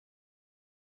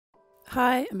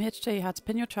Hi, I'm here to show you how to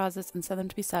pin your trousers and send them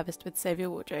to be serviced with Save Your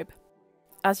Wardrobe.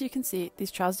 As you can see,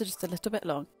 these trousers are just a little bit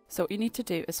long, so what you need to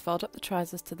do is fold up the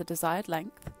trousers to the desired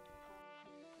length,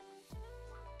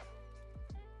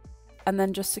 and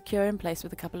then just secure in place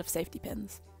with a couple of safety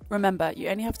pins. Remember, you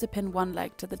only have to pin one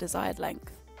leg to the desired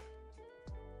length.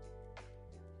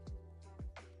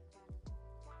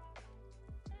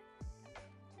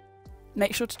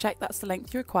 Make sure to check that's the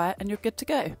length you require and you're good to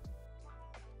go.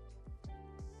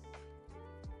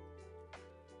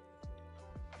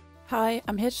 Hi,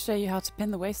 I'm here to show you how to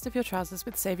pin the waist of your trousers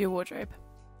with Save Your Wardrobe.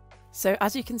 So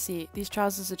as you can see, these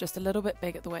trousers are just a little bit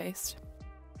big at the waist.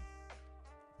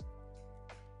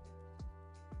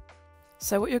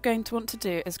 So what you're going to want to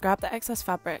do is grab the excess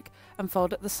fabric and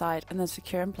fold at the side and then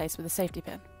secure in place with a safety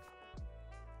pin.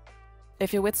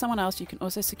 If you're with someone else, you can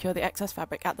also secure the excess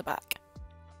fabric at the back.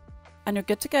 And you're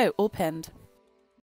good to go, all pinned.